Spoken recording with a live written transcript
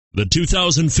The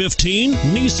 2015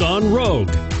 Nissan Rogue.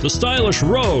 The stylish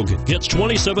Rogue gets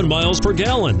 27 miles per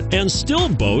gallon and still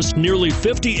boasts nearly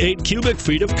 58 cubic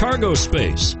feet of cargo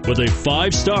space. With a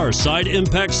 5-star side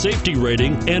impact safety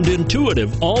rating and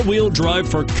intuitive all-wheel drive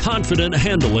for confident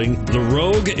handling, the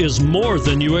Rogue is more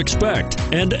than you expect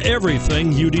and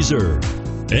everything you deserve,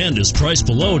 and is priced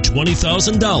below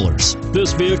 $20,000.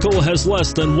 This vehicle has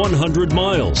less than 100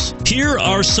 miles. Here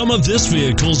are some of this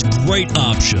vehicle's great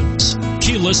options: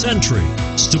 keyless entry,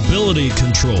 stability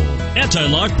control,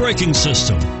 anti-lock braking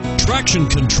system, traction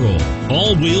control,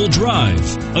 all-wheel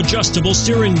drive, adjustable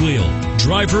steering wheel,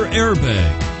 driver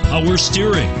airbag, power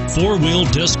steering, 4-wheel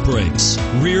disc brakes,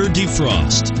 rear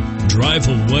defrost. Drive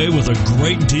away with a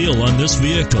great deal on this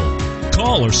vehicle.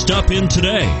 Call or stop in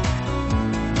today.